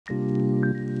Hello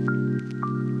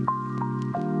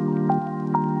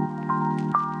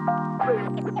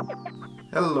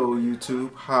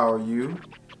YouTube, how are you?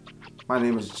 My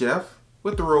name is Jeff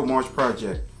with the Road March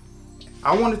Project.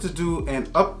 I wanted to do an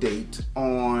update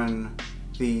on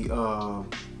the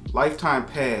lifetime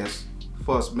pass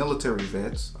for us military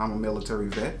vets. I'm a military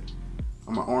vet,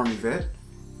 I'm an Army vet,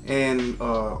 and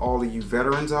all of you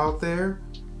veterans out there,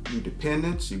 you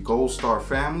dependents, you Gold Star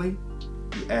family,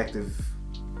 you active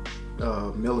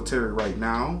military right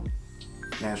now,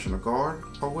 National Guard,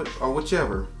 or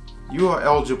whichever. You are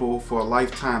eligible for a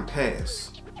lifetime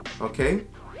pass. Okay?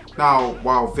 Now,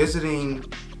 while visiting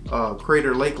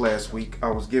Crater Lake last week,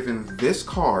 I was given this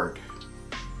card.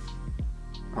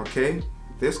 Okay?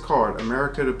 This card,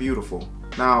 America the Beautiful.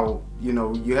 Now, you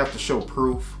know, you have to show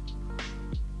proof.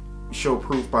 Show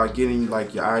proof by getting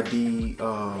like your ID,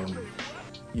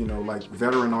 you know, like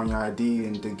veteran on your ID,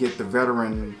 and to get the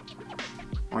veteran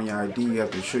on your ID, you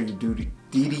have to show you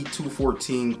DD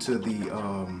 214 to the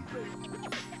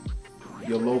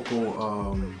your local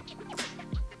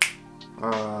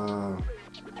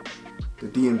the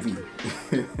DMV.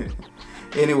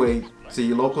 Anyway, so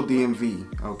your local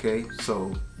DMV. Okay,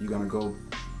 so you're gonna go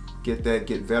get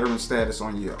veteran status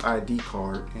on your ID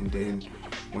card, and then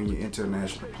when you enter a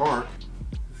national park,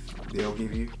 they'll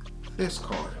give you this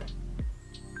card.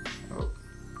 Oh,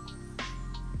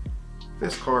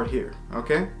 this card here.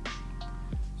 Okay,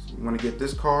 you want to get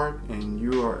this card, and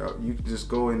you can just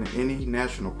go into any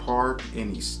national park,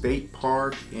 any state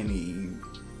park, any,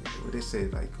 what they say,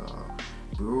 like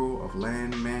Bureau of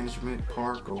Land Management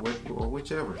park, or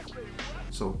whichever.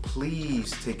 So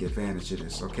please take advantage of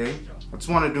this. Okay, I just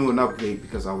want to do an update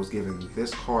because I was given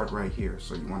this card right here.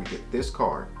 So you want to get this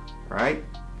card, right?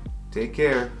 Take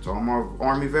care to all my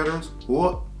Army veterans.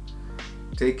 Whoop.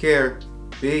 Take care.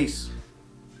 Peace.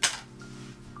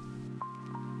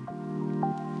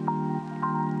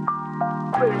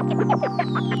 Wait,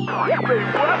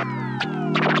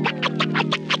 what?